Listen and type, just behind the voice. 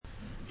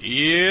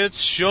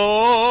It's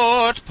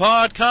short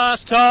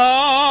podcast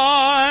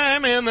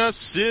time in the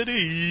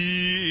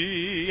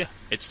city.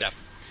 It's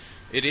Steph.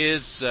 It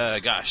is,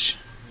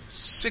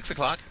 6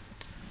 o'clock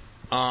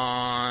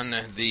on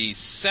the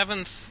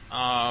 7th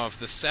of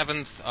the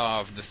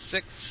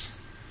 6th,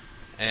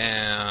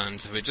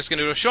 and we're just going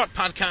to do a short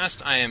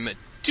podcast. I am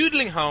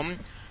doodling home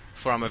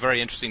from a very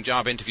interesting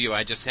job interview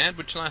I just had,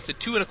 which lasted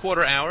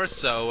 2.25 hours,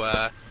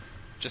 so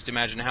just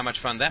imagine how much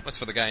fun that was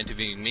for the guy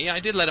interviewing me. I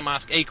did let him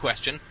ask a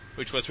question,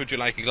 which was, would you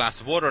like a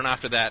glass of water? And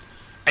after that,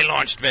 I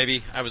launched,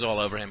 baby. I was all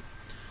over him.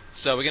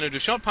 So we're going to do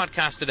a short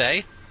podcast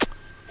today.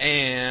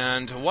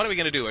 And what are we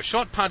going to do? A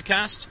short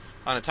podcast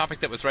on a topic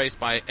that was raised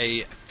by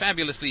a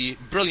fabulously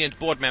brilliant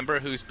board member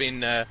who's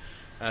been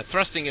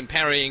thrusting and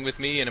parrying with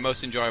me in a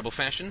most enjoyable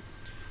fashion.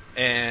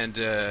 And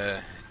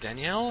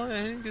Danielle,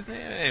 I think his name?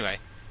 Anyway,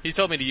 he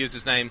told me to use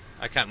his name.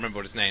 I can't remember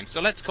what his name.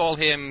 So let's call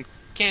him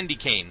Candy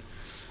Cane.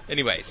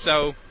 Anyway,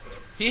 so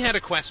he had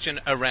a question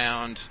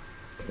around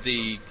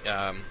the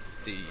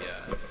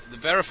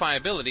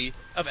verifiability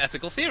of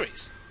ethical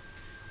theories.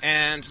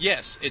 And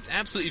yes, it's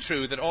absolutely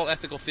true that all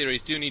ethical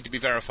theories do need to be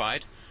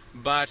verified,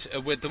 but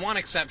with the one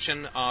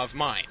exception of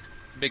mine,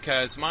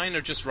 because mine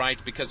are just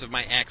right because of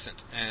my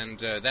accent, and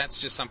that's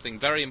just something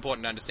very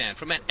important to understand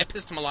from an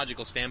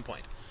epistemological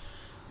standpoint.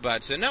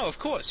 But no, of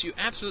course, you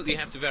absolutely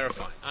have to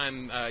verify.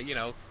 I'm,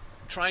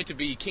 trying to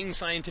be king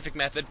scientific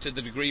method to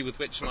the degree with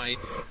which my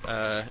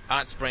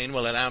arts brain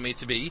will allow me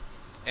to be.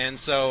 And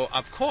so,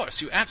 of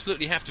course, you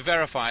absolutely have to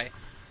verify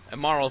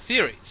moral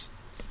theories.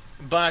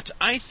 But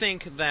I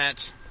think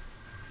that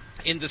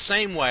in the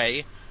same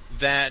way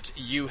that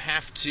you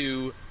have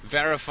to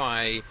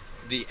verify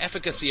the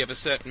efficacy of a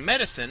certain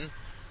medicine,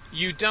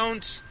 you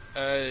don't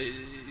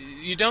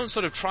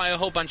sort of try a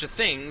whole bunch of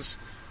things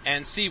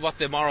and see what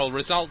the moral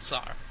results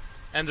are.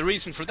 And the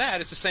reason for that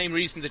is the same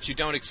reason that you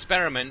don't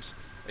experiment.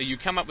 You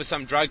come up with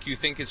some drug you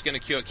think is going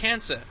to cure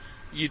cancer.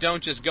 You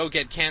don't just go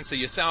get cancer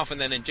yourself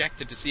and then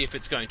inject it to see if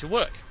it's going to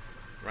work,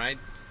 right?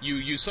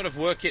 You sort of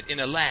work it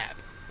in a lab,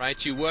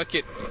 right? You work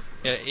it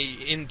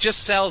in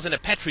just cells in a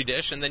petri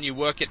dish, and then you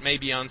work it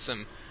maybe on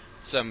some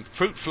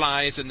fruit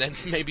flies and then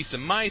maybe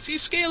some mice. You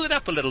scale it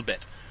up a little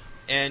bit,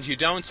 and you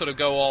don't sort of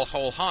go all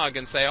whole hog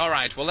and say, all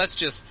right, well, let's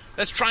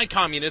try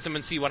communism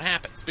and see what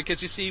happens.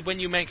 Because you see,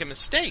 when you make a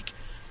mistake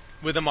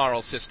with a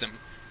moral system,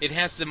 it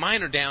has the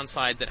minor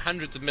downside that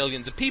hundreds of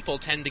millions of people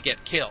tend to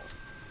get killed.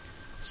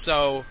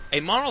 So a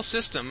moral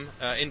system,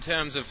 in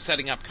terms of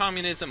setting up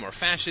communism or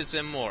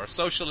fascism or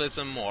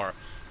socialism or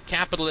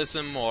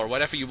capitalism or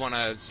whatever you want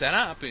to set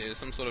up,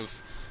 some sort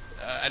of,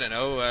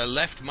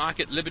 left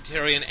market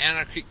libertarian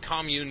anarchic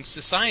commune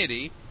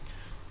society,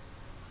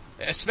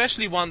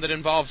 especially one that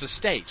involves a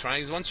state, right?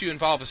 Because once you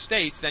involve a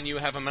state, then you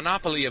have a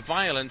monopoly of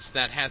violence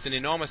that has an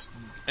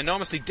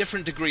enormously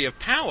different degree of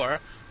power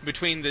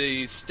between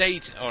the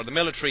state or the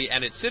military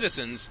and its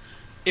citizens.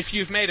 If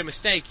you've made a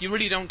mistake, you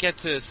really don't get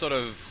to sort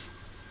of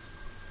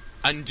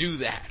undo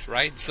that,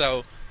 right?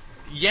 So,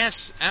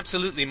 yes,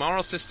 absolutely,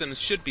 moral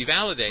systems should be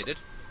validated,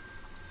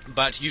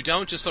 but you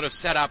don't just sort of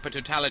set up a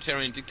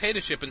totalitarian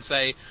dictatorship and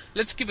say,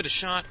 let's give it a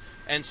shot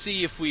and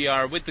see if we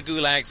are with the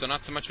gulags or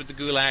not so much with the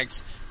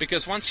gulags,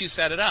 because once you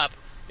set it up,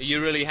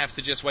 you really have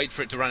to just wait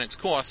for it to run its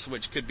course,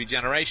 which could be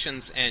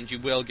generations, and you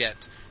will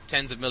get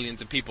tens of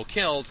millions of people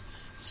killed.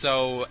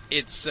 So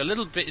it's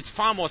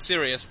far more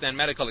serious than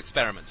medical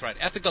experiments, right?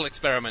 Ethical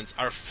experiments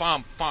are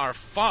far, far,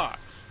 far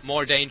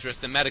more dangerous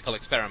than medical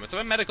experiments. So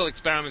in medical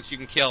experiments, you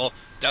can kill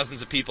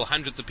dozens of people,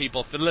 hundreds of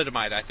people.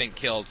 Thalidomide, I think,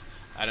 killed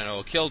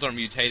or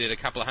mutated a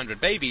couple of hundred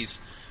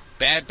babies.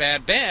 Bad,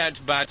 bad, bad.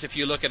 But if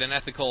you look at an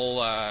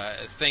ethical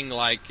thing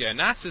like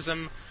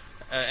Nazism,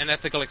 an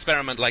ethical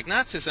experiment like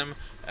Nazism,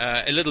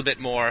 a little bit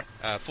more,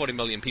 40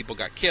 million people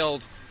got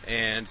killed,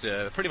 and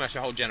pretty much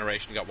a whole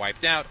generation got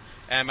wiped out,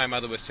 and my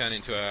mother was turned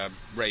into a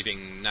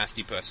raving,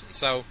 nasty person.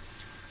 So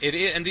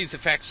and these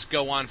effects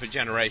go on for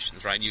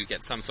generations, right? You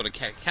get some sort of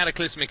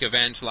cataclysmic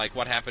event like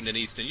what happened in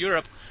Eastern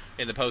Europe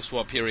in the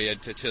post-war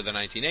period to the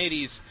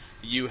 1980s.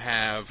 You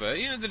have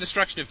the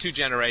destruction of 2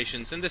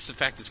 generations, and this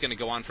effect is going to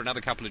go on for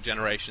another couple of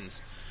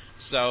generations.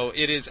 So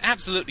it is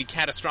absolutely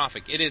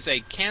catastrophic. It is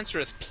a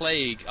cancerous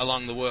plague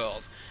along the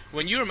world.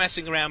 When you're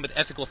messing around with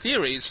ethical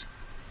theories,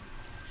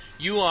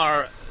 you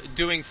are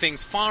doing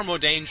things far more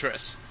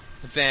dangerous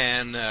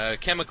than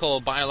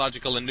chemical,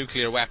 biological, and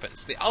nuclear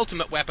weapons. The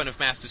ultimate weapon of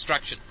mass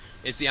destruction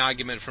is the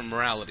argument for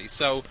morality.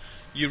 So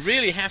you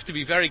really have to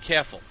be very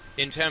careful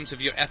in terms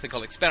of your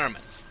ethical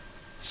experiments.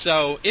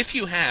 So if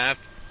you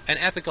have an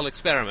ethical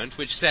experiment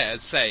which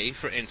says, say,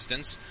 for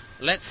instance,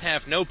 let's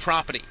have no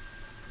property,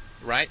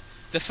 right?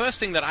 The first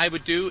thing that I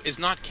would do is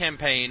not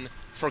campaign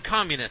for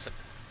communism.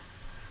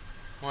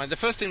 Well, the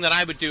first thing that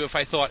I would do if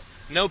I thought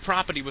no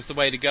property was the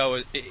way to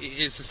go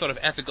is a sort of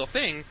ethical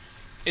thing,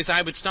 is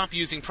I would stop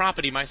using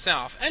property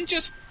myself and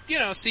just,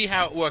 see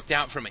how it worked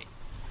out for me.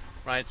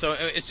 right? So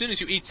as soon as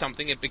you eat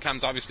something, it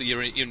becomes obviously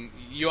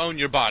you own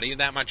your body.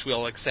 That much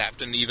we'll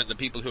accept, and even the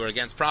people who are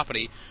against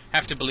property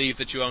have to believe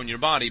that you own your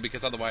body,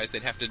 because otherwise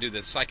they'd have to do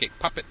this psychic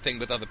puppet thing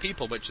with other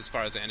people, which, as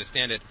far as I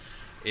understand it,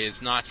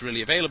 is not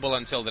really available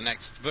until the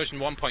next version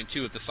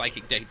 1.2 of the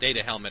psychic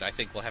data helmet. I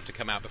think will have to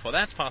come out before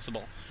that's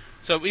possible.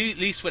 So we at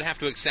least would have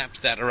to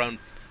accept that our own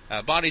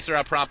bodies are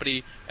our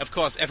property. Of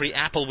course, every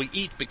apple we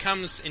eat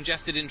becomes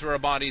ingested into our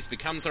bodies,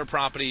 becomes our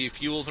property,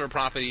 fuels our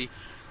property.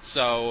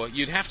 So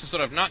you'd have to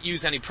sort of not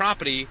use any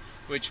property,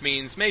 which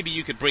means maybe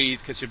you could breathe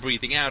because you're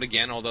breathing out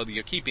again, although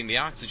you're keeping the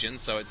oxygen,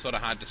 so it's sort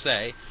of hard to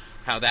say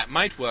how that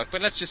might work.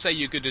 But let's just say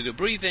you could do the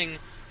breathing,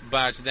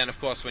 but then, of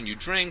course, when you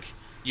drink,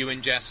 you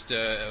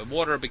ingest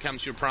water,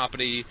 becomes your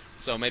property,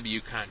 so maybe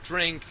you can't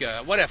drink,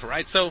 whatever,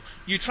 right? So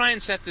you try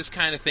and set this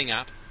kind of thing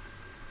up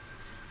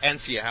and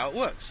see how it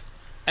works.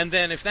 And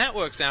then if that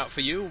works out for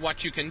you,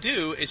 what you can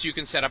do is you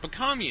can set up a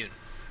commune,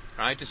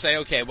 right? To say,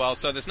 okay, well,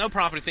 so there's no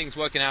property things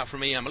working out for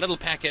me. I'm a little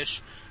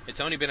peckish. It's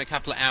only been a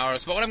couple of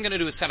hours. But what I'm going to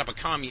do is set up a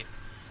commune.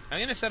 I'm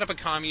going to set up a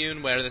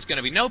commune where there's going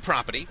to be no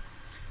property,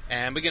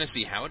 and we're going to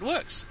see how it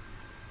works.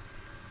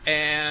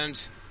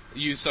 And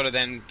you sort of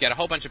then get a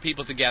whole bunch of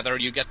people together.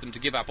 You get them to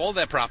give up all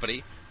their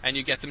property, and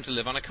you get them to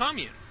live on a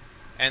commune.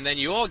 And then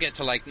you all get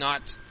to, like,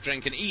 not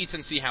drink and eat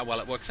and see how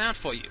well it works out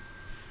for you.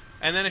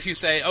 And then if you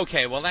say,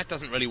 okay, well, that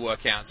doesn't really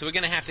work out, so we're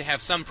going to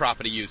have some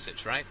property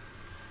usage, right?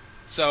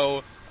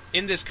 So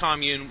in this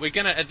commune, we're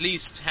going to at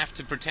least have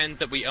to pretend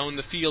that we own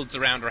the fields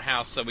around our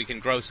house so we can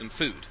grow some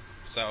food.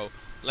 So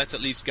let's at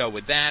least go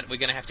with that. We're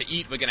going to have to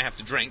eat, we're going to have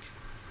to drink.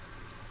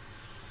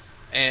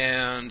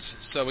 And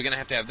so we're going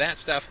to have that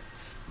stuff.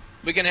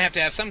 We're going to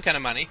have some kind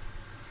of money.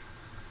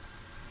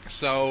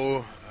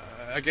 So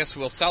I guess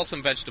we'll sell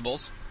some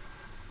vegetables.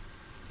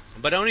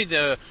 But only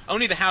the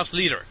house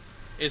leader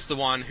is the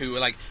one who,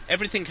 like,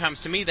 everything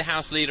comes to me, the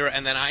house leader,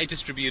 and then I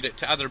distribute it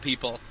to other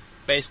people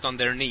based on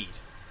their need,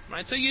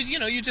 right? So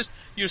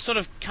you're sort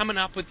of coming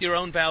up with your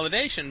own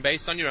validation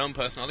based on your own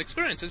personal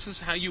experience. This is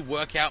how you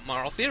work out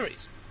moral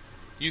theories.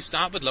 You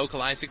start with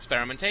localized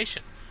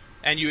experimentation,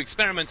 and you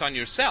experiment on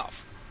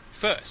yourself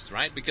first,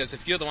 right? Because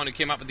if you're the one who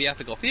came up with the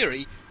ethical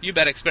theory, you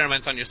better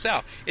experiment on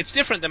yourself. It's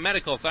different than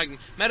medical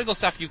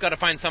stuff. You've got to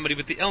find somebody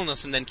with the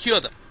illness and then cure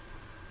them.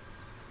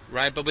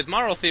 Right, but with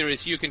moral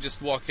theories, you can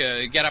just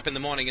get up in the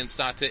morning and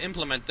start to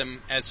implement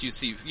them as you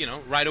see,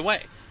 right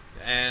away.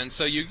 And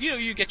so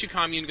you get your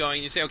commune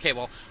going. You say, okay,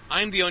 well,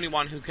 I'm the only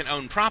one who can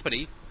own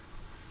property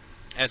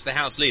as the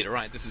house leader,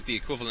 right? This is the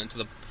equivalent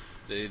to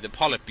the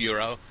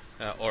Politburo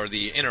or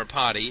the inner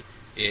party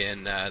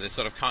in the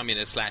sort of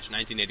communist /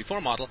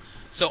 1984 model.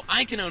 So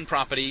I can own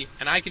property,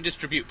 and I can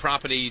distribute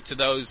property to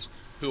those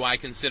who I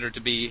consider to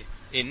be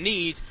in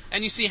need,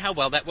 and you see how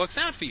well that works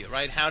out for you,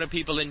 right? How do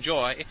people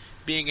enjoy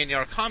being in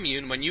your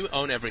commune when you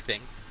own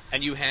everything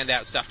and you hand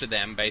out stuff to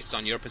them based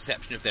on your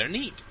perception of their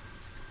need?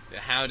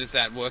 How does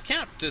that work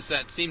out? Does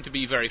that seem to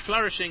be very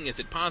flourishing? Is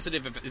it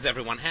positive? Is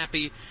everyone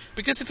happy?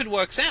 Because if it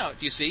works out,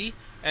 you see,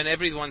 and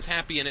everyone's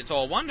happy and it's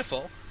all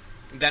wonderful,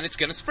 then it's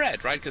going to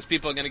spread, right? Because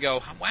people are going to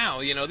go,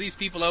 wow, these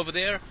people over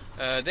there,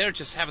 they're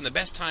just having the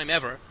best time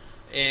ever.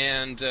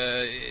 And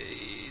they're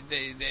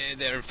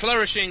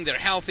flourishing, they're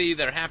healthy,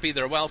 they're happy,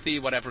 they're wealthy,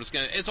 whatever.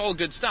 It's all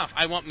good stuff.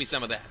 I want me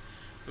some of that,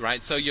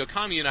 right? So your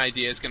commune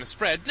idea is going to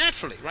spread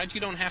naturally, right?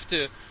 You don't have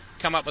to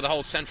come up with a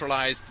whole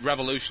centralized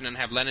revolution and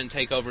have Lenin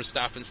take over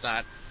stuff and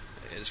start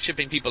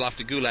shipping people off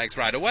to gulags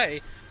right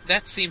away.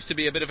 That seems to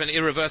be a bit of an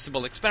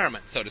irreversible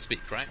experiment, so to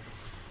speak, right?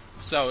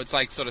 So it's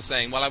like sort of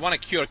saying, well, I want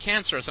to cure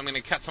cancer, so I'm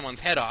going to cut someone's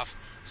head off,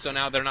 so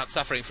now they're not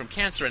suffering from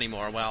cancer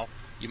anymore. Well,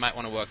 you might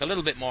want to work a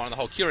little bit more on the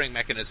whole curing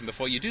mechanism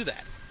before you do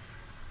that.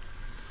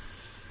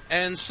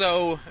 And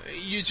so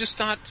you just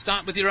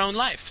start with your own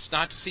life.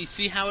 Start to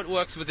see how it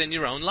works within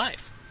your own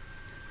life,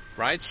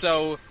 right?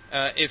 So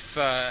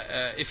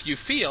if you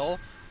feel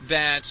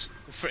that,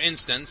 for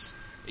instance,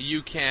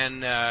 you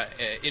can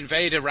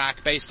invade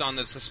Iraq based on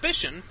the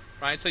suspicion,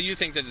 right? So you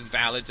think that it's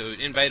valid to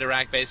invade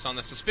Iraq based on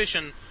the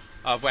suspicion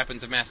of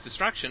weapons of mass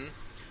destruction,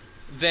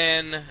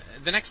 then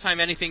the next time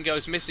anything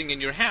goes missing in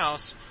your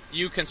house,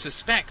 you can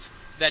suspect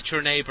that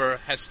your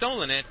neighbor has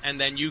stolen it, and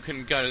then you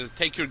can go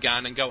take your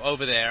gun and go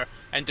over there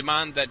and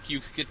demand that you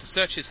get to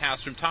search his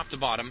house from top to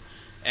bottom,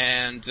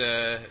 and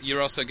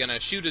you're also going to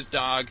shoot his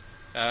dog,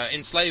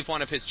 enslave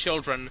one of his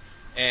children,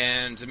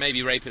 and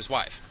maybe rape his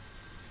wife.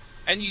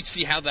 And you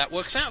see how that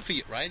works out for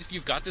you, right? If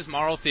you've got this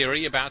moral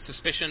theory about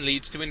suspicion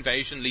leads to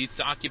invasion, leads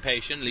to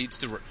occupation, leads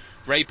to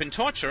rape and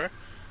torture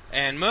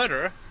and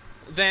murder,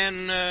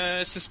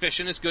 then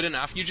suspicion is good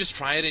enough. You just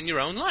try it in your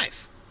own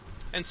life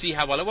and see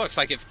how well it works.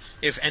 Like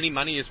if any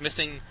money is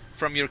missing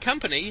from your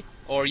company,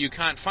 or you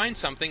can't find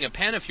something, a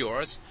pen of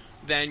yours,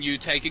 then you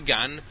take a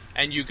gun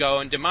and you go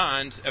and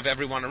demand of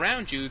everyone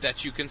around you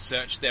that you can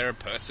search their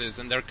purses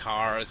and their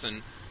cars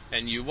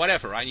and you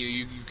whatever, right?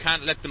 You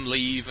can't let them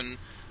leave, and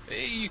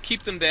you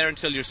keep them there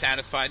until you're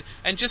satisfied,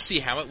 and just see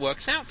how it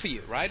works out for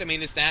you, right? I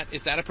mean, is that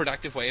a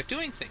productive way of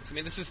doing things? I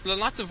mean, this is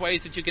lots of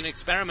ways that you can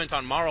experiment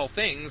on moral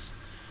things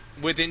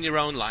within your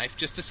own life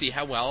just to see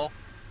how well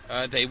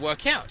they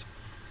work out.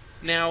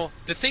 Now,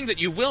 the thing that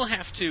you will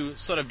have to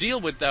sort of deal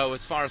with, though,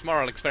 as far as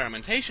moral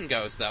experimentation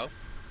goes, though,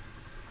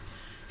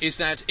 is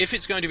that if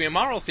it's going to be a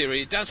moral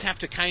theory, it does have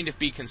to kind of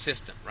be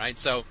consistent, right?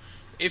 So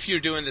if you're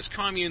doing this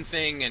commune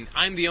thing, and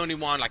I'm the only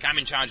one, like I'm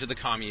in charge of the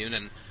commune,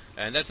 and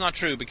that's not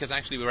true, because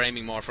actually we're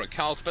aiming more for a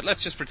cult, but let's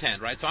just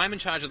pretend, right? So I'm in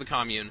charge of the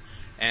commune,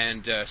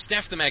 and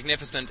Steph the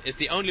Magnificent is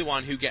the only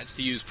one who gets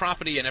to use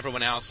property, and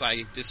everyone else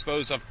I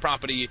dispose of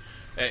property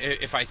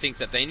if I think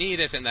that they need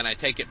it, and then I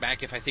take it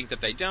back if I think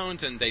that they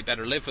don't, and they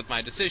better live with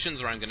my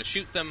decisions or I'm going to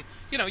shoot them.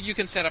 You know, you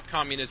can set up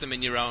communism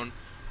in your own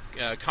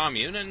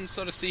commune and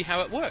sort of see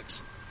how it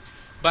works.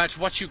 But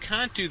what you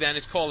can't do then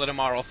is call it a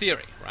moral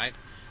theory, right?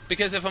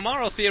 Because if a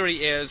moral theory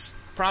is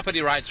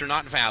property rights are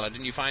not valid,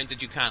 and you find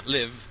that you can't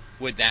live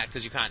with that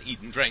because you can't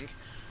eat and drink,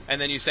 and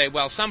then you say,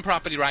 well, some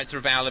property rights are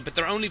valid, but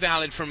they're only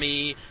valid for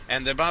me,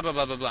 and they're blah, blah,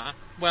 blah, blah, blah,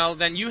 well,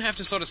 then you have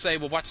to sort of say,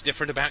 well, what's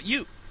different about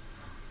you?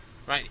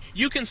 Right?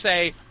 You can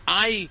say,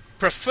 I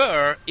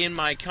prefer, in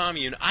my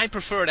commune, I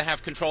prefer to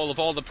have control of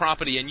all the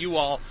property, and you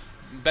all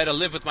better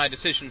live with my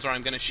decisions or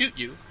I'm going to shoot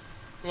you.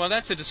 Well,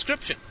 that's a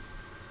description.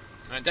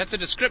 Right? That's a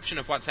description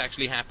of what's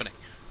actually happening.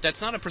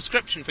 That's not a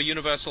prescription for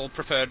universal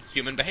preferred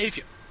human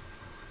behavior.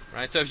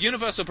 Right? So if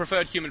universal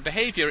preferred human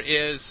behavior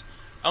is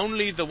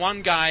only the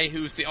one guy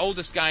who's the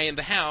oldest guy in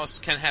the house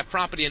can have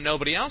property and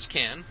nobody else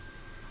can,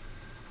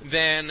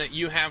 then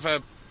you have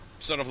a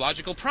sort of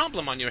logical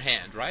problem on your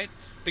hand, right?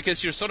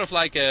 Because you're sort of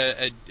like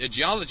a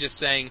geologist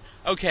saying,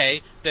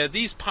 okay, there are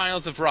these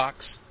piles of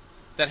rocks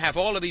that have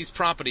all of these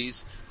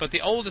properties, but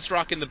the oldest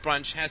rock in the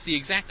bunch has the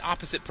exact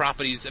opposite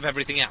properties of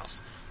everything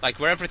else. Like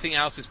where everything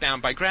else is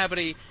bound by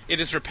gravity, it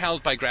is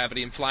repelled by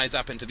gravity and flies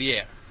up into the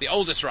air. The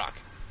oldest rock.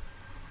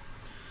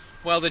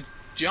 Well, the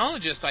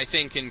geologist, I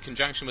think, in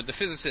conjunction with the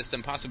physicist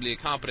and possibly a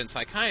competent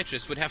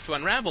psychiatrist, would have to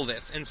unravel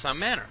this in some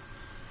manner.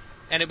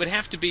 And it would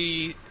have to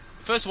be,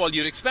 first of all,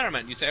 you'd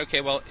experiment. You say,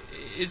 okay, well,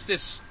 is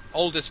this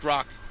oldest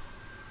rock,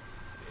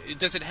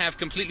 does it have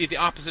completely the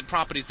opposite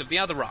properties of the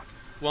other rock?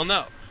 Well,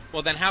 no.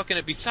 Well, then how can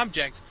it be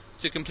subject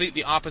to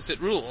completely opposite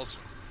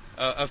rules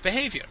of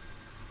behavior?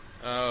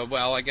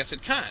 Well, I guess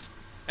it can't.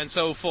 And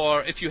so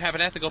if you have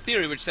an ethical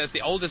theory which says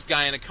the oldest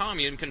guy in a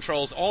commune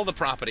controls all the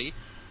property,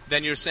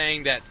 then you're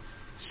saying that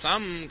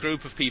some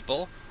group of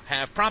people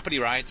have property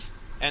rights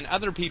and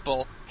other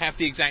people have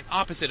the exact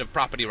opposite of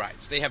property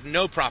rights. They have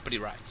no property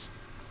rights.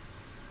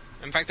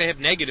 In fact, they have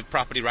negative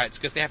property rights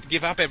because they have to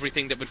give up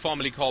everything that would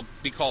formerly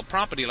be called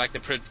property, like the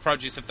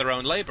produce of their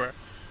own labor.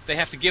 They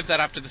have to give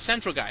that up to the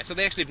central guy. So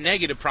they actually have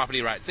negative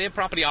property rights. They have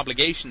property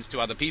obligations to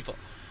other people.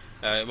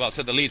 Well,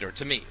 to the leader,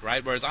 to me,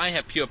 right? Whereas I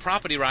have pure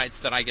property rights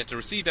that I get to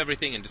receive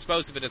everything and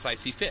dispose of it as I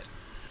see fit.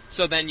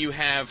 So then you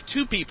have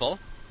two people,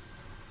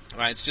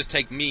 right? Let's just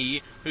take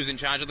me, who's in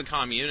charge of the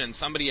commune, and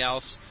somebody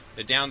else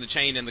down the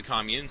chain in the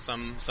commune,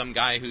 some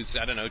guy who's,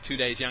 2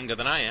 days younger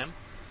than I am.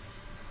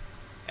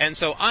 And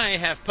so I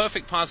have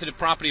perfect positive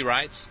property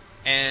rights,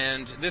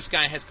 and this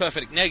guy has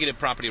perfect negative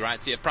property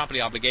rights. He has property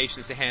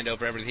obligations to hand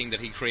over everything that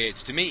he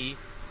creates to me.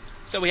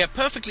 So we have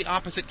perfectly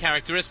opposite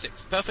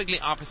characteristics, perfectly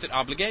opposite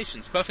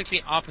obligations,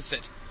 perfectly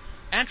opposite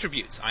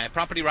attributes. I have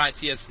property rights,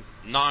 he has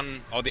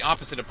the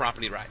opposite of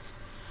property rights.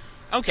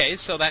 Okay,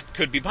 so that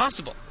could be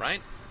possible,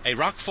 right? A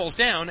rock falls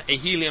down, a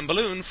helium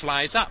balloon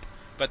flies up,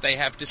 but they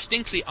have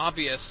distinctly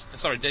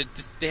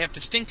they have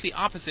distinctly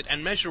opposite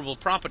and measurable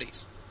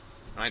properties,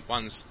 right?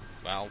 One's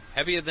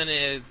heavier than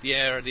the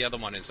air, the other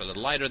one is a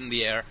little lighter than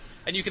the air,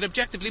 and you can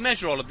objectively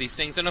measure all of these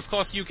things, and of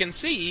course you can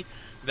see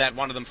that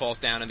one of them falls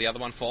down and the other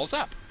one falls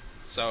up.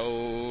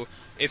 So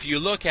if you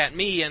look at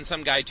me and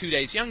some guy 2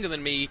 days younger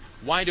than me,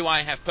 why do I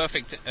have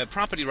perfect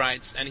property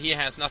rights and he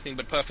has nothing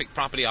but perfect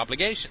property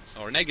obligations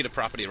or negative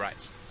property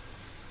rights?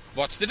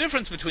 What's the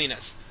difference between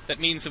us that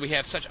means that we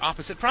have such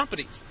opposite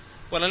properties?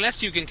 Well,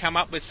 unless you can come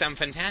up with some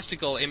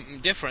fantastical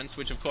difference,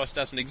 which of course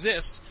doesn't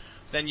exist,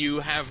 then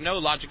you have no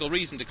logical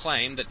reason to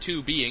claim that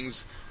two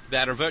beings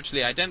that are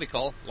virtually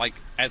identical,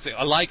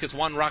 alike as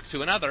one rock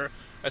to another,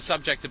 are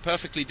subject to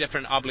perfectly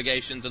different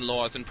obligations and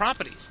laws and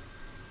properties.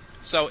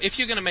 So if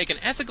you're going to make an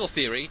ethical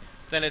theory,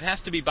 then it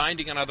has to be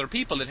binding on other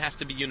people, it has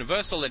to be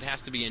universal, it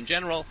has to be in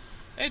general.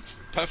 It's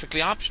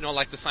perfectly optional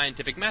like the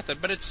scientific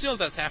method, but it still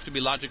does have to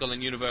be logical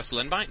and universal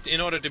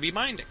in order to be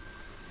binding.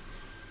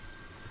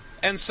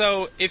 And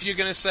so if you're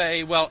going to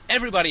say, well,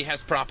 everybody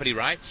has property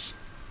rights,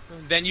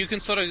 then you can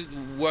sort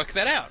of work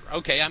that out.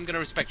 Okay, I'm going to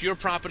respect your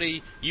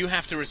property, you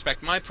have to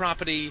respect my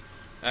property,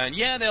 and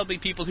yeah, there'll be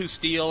people who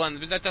steal, and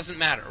that doesn't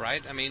matter,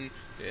 right? I mean,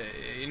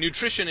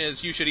 nutrition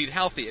is you should eat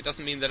healthy. It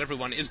doesn't mean that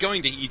everyone is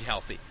going to eat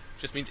healthy. It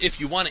just means if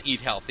you want to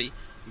eat healthy,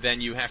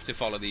 then you have to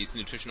follow these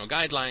nutritional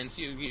guidelines.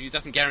 It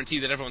doesn't guarantee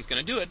that everyone's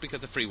going to do it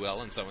because of free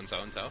will and so and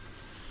so and so.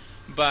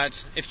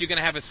 But if you're going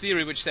to have a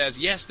theory which says,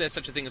 yes, there's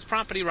such a thing as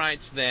property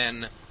rights,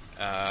 then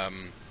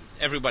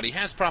everybody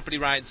has property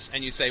rights,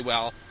 and you say,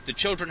 well, do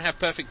children have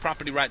perfect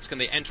property rights? Can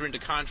they enter into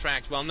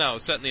contract? Well, no,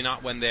 certainly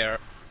not when they're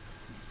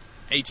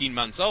 18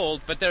 months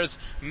old, but there's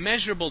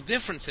measurable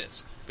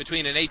differences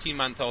between an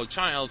 18-month-old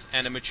child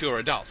and a mature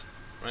adult.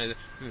 right?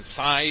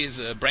 Size,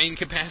 brain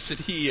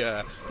capacity,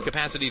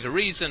 capacity to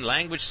reason,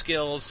 language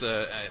skills,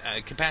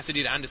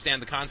 capacity to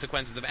understand the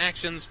consequences of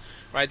actions,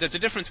 right? There's a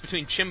difference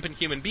between chimp and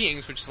human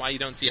beings, which is why you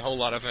don't see a whole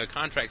lot of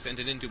contracts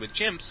entered into with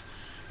chimps.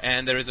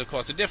 And there is, of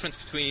course, a difference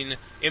between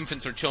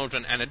infants or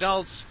children and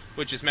adults,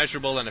 which is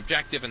measurable and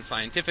objective and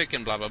scientific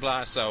and blah, blah,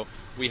 blah. So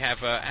we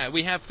have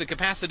the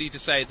capacity to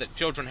say that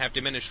children have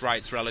diminished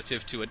rights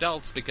relative to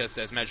adults because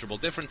there's measurable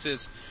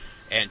differences,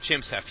 and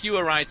chimps have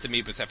fewer rights,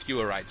 amoebas have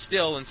fewer rights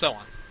still, and so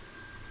on.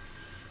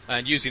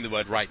 And using the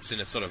word rights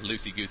in a sort of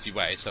loosey-goosey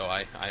way, so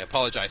I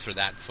apologize for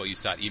that before you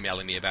start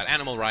emailing me about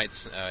animal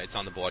rights. It's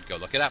on the board, go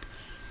look it up.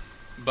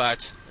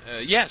 But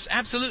yes,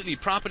 absolutely,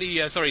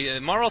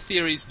 moral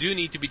theories do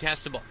need to be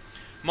testable.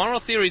 Moral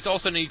theories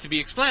also need to be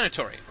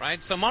explanatory,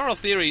 right? So moral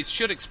theories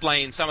should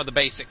explain some of the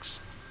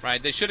basics,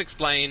 right? They should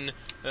explain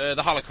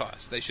the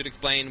Holocaust. They should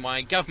explain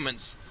why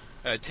governments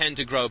tend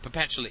to grow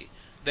perpetually.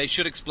 They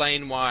should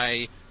explain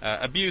why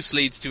abuse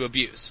leads to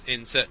abuse.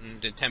 In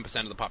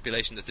 10% of the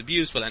population that's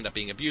abused will end up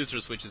being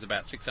abusers, which is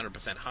about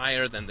 600%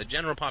 higher than the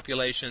general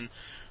population.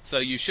 So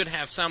you should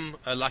have some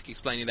luck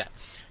explaining that.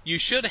 You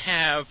should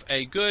have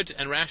a good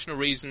and rational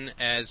reason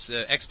as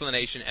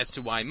explanation as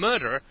to why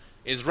murder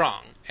is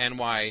wrong, and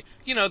why,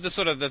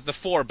 the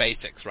four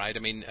basics, right? I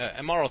mean,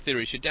 a moral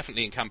theory should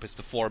definitely encompass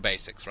the four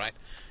basics, right?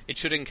 It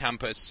should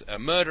encompass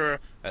murder,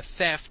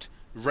 theft,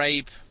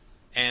 rape,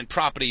 and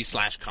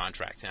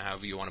property/contract,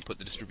 however you want to put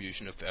the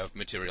distribution of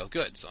material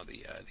goods, or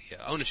the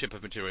ownership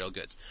of material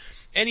goods.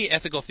 Any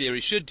ethical theory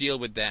should deal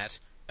with that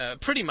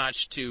pretty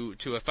much to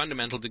a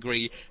fundamental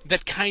degree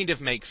that kind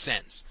of makes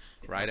sense,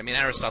 right? I mean,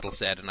 Aristotle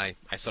said, and I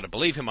sort of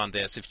believe him on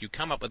this, if you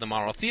come up with a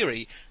moral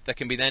theory that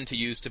can be then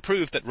used to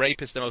prove that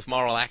rape is the most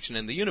moral action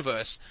in the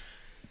universe,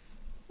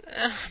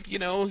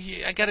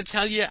 I gotta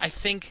tell you, I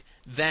think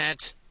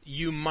that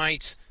you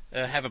might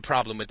have a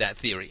problem with that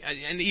theory.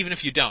 And even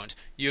if you don't,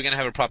 you're going to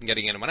have a problem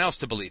getting anyone else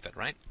to believe it,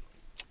 right?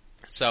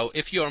 So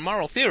if your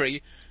moral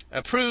theory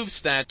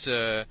proves that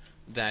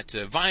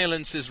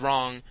violence is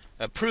wrong,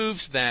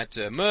 proves that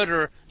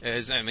murder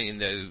is,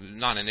 the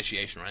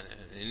non-initiation, right?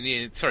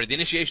 The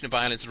initiation of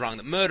violence is wrong,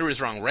 that murder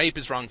is wrong, rape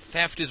is wrong,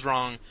 theft is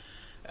wrong,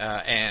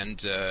 and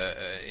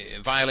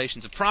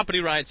violations of property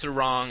rights are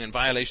wrong, and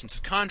violations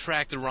of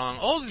contract are wrong,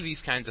 all of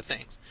these kinds of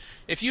things.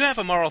 If you have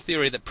a moral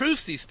theory that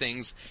proves these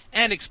things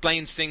and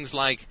explains things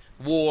like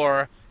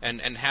war and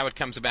how it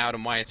comes about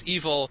and why it's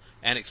evil,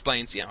 and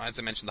explains, as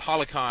I mentioned, the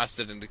Holocaust,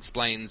 and it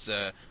explains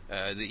the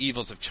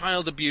evils of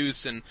child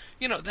abuse, and,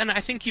 then I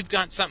think you've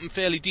got something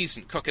fairly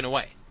decent cooking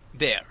away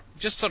there.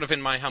 Just sort of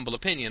in my humble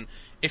opinion,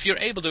 if you're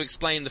able to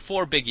explain the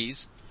four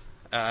biggies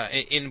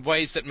in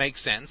ways that make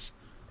sense,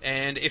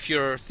 and if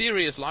your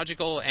theory is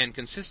logical and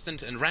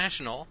consistent and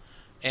rational,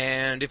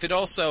 and if it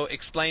also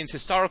explains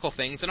historical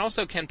things and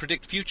also can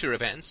predict future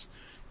events,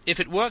 if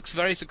it works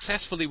very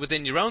successfully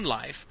within your own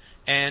life,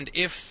 and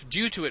if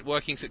due to it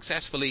working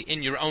successfully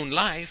in your own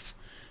life,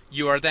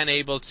 you are then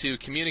able to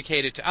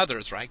communicate it to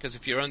others, right? Because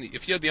if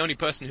you're the only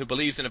person who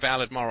believes in a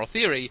valid moral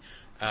theory,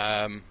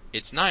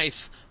 it's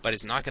nice, but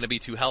it's not going to be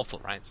too helpful,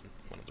 right? It's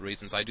one of the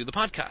reasons I do the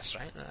podcast,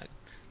 right? I'd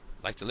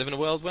like to live in a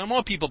world where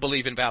more people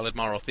believe in valid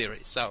moral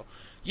theories. So,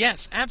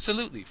 yes,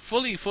 absolutely,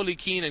 fully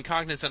keen and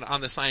cognizant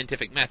on the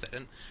scientific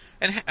method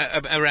and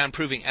around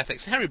proving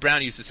ethics. Harry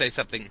Browne used to say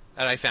something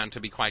that I found to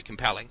be quite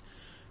compelling.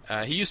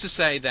 He used to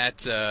say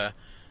that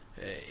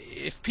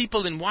if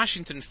people in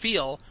Washington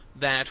feel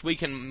that we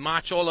can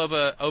march all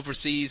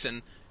overseas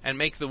and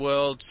make the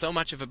world so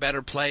much of a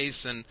better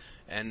place and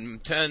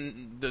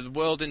turn the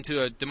world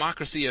into a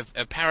democracy of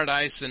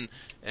paradise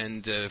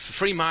and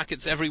free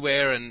markets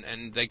everywhere,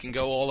 and they can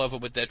go all over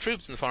with their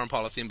troops and foreign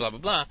policy and blah, blah,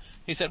 blah.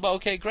 He said, well,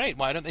 okay, great.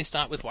 Why don't they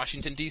start with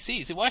Washington,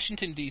 D.C.? See,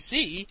 Washington,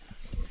 D.C.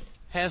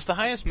 has the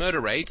highest murder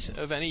rate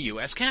of any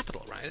U.S.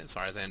 capital, right, as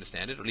far as I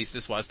understand it. Or at least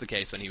this was the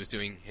case when he was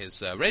doing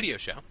his radio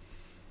show.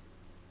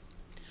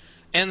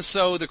 And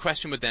so the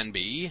question would then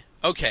be,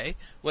 okay,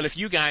 well, if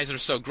you guys are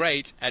so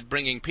great at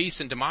bringing peace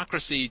and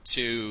democracy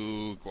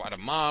to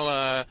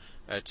Guatemala,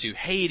 to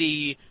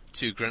Haiti,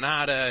 to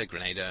Grenada,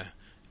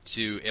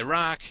 to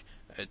Iraq,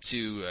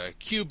 to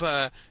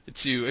Cuba,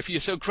 if you're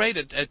so great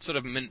at sort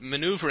of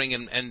maneuvering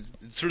and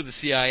through the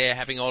CIA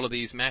having all of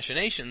these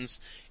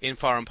machinations in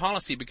foreign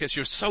policy, because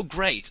you're so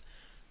great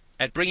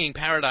at bringing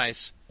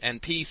paradise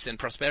and peace and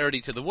prosperity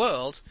to the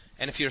world,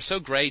 and if you're so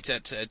great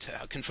at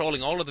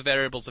controlling all of the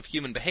variables of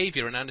human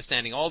behavior and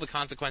understanding all the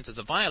consequences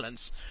of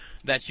violence,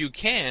 that you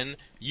can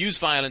use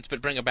violence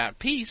but bring about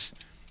peace,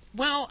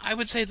 well, I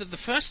would say that the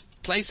first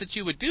place that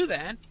you would do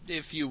that,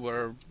 if you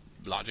were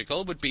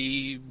logical, would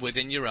be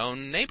within your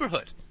own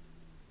neighborhood.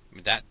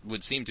 That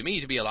would seem to me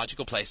to be a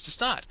logical place to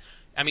start.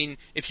 I mean,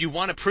 if you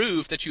want to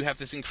prove that you have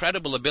this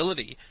incredible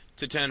ability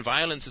to turn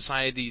violent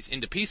societies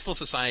into peaceful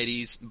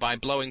societies by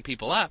blowing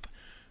people up,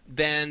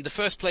 then the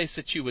first place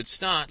that you would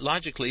start,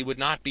 logically, would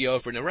not be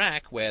over in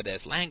Iraq, where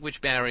there's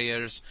language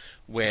barriers,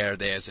 where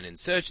there's an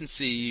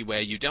insurgency,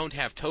 where you don't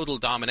have total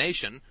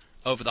domination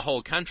over the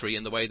whole country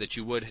in the way that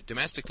you would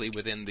domestically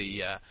within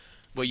the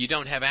where you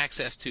don't have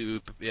access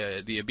to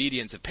the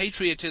obedience of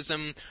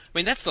patriotism. I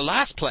mean, that's the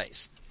last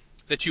place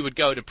that you would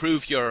go to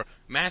prove your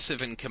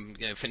massive and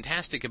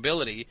fantastic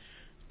ability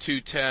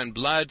to turn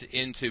blood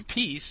into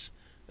peace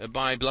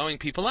by blowing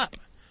people up.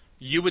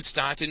 You would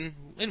start in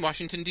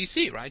Washington,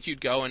 D.C., right?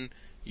 You'd go and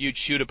you'd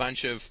shoot a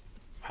bunch of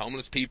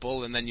homeless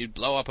people, and then you'd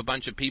blow up a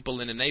bunch of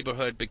people in a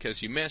neighborhood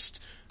because you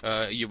missed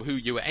who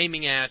you were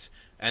aiming at,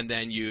 and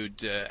then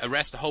you'd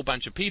arrest a whole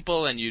bunch of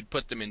people, and you'd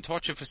put them in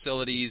torture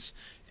facilities,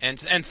 and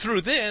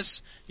through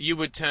this, you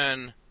would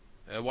turn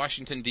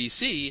Washington,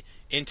 D.C.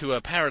 into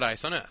a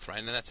paradise on earth, right?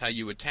 And that's how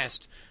you would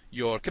test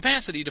your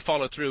capacity to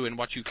follow through in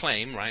what you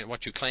claim, right?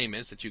 What you claim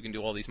is that you can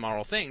do all these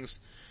moral things.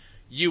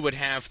 You would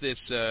have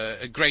this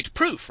great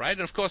proof, right?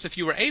 And of course, if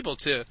you were able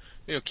to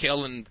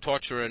kill and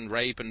torture and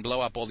rape and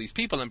blow up all these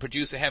people and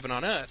produce a heaven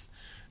on earth,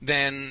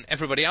 then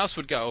everybody else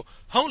would go,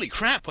 holy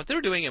crap, what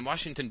they're doing in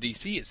Washington,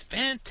 D.C. is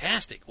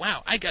fantastic.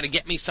 Wow, I got to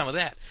get me some of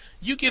that.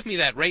 You give me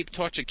that rape,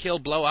 torture, kill,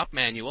 blow up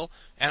manual,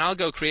 and I'll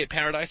go create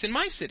paradise in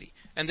my city.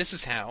 And this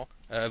is how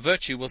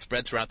virtue will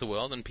spread throughout the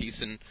world, and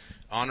peace and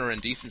honor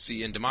and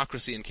decency and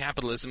democracy and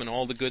capitalism and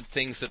all the good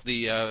things that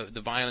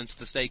the violence of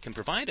the state can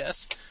provide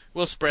us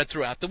will spread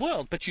throughout the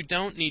world. But you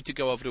don't need to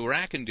go over to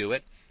Iraq and do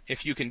it.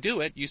 If you can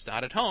do it, you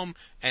start at home,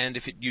 and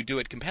if you do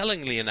it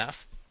compellingly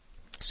enough,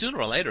 sooner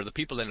or later the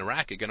people in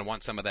Iraq are going to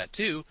want some of that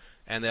too,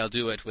 and they'll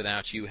do it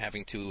without you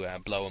having to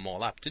blow them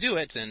all up to do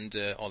it and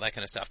all that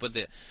kind of stuff.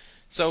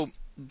 So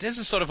this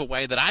is sort of a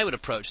way that I would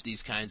approach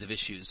these kinds of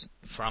issues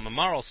from a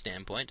moral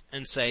standpoint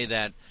and say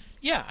that,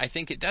 yeah, I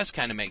think it does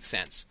kind of make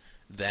sense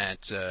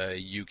that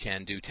you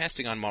can do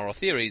testing on moral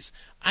theories.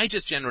 I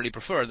just generally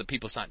prefer that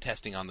people start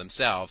testing on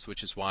themselves,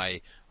 which is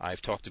why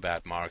I've talked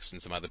about Marx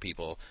and some other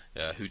people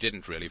who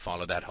didn't really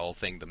follow that whole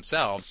thing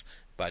themselves,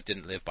 but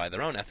didn't live by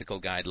their own ethical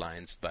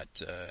guidelines,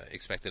 but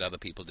expected other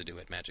people to do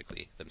it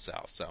magically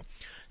themselves. So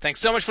thanks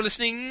so much for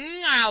listening.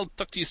 I'll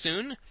talk to you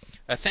soon.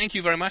 Thank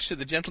you very much to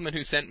the gentleman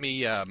who sent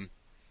me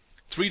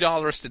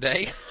 $3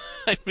 today.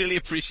 I really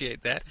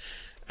appreciate that.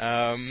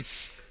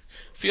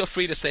 Feel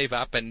free to save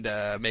up and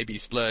maybe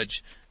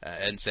splurge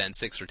and send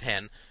 6 or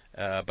 10.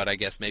 But I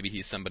guess maybe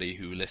he's somebody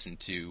who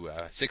listened to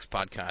 6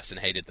 podcasts and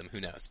hated them.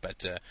 Who knows?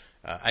 But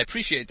I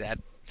appreciate that.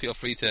 Feel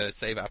free to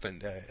save up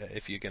and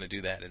if you're going to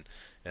do that. And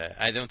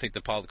I don't think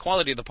the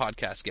quality of the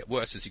podcasts get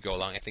worse as you go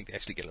along. I think they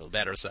actually get a little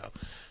better. So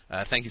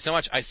thank you so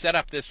much. I set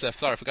up this.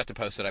 Sorry, I forgot to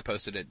post it. I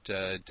posted it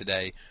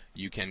today.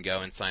 You can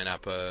go and sign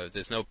up.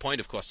 There's no point,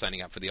 of course,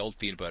 signing up for the old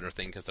FeedBurner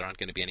thing because there aren't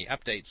going to be any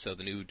updates. So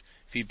the new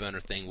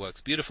FeedBurner thing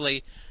works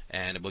beautifully,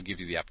 and it will give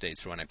you the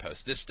updates for when I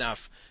post this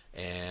stuff.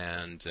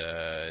 And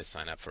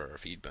sign up for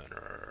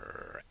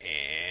FeedBurner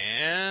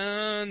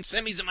and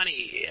send me some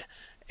money.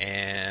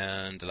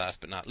 And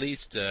last but not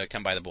least,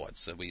 come by the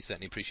boards. So we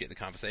certainly appreciate the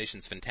conversation.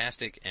 It's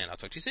fantastic, and I'll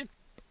talk to you soon.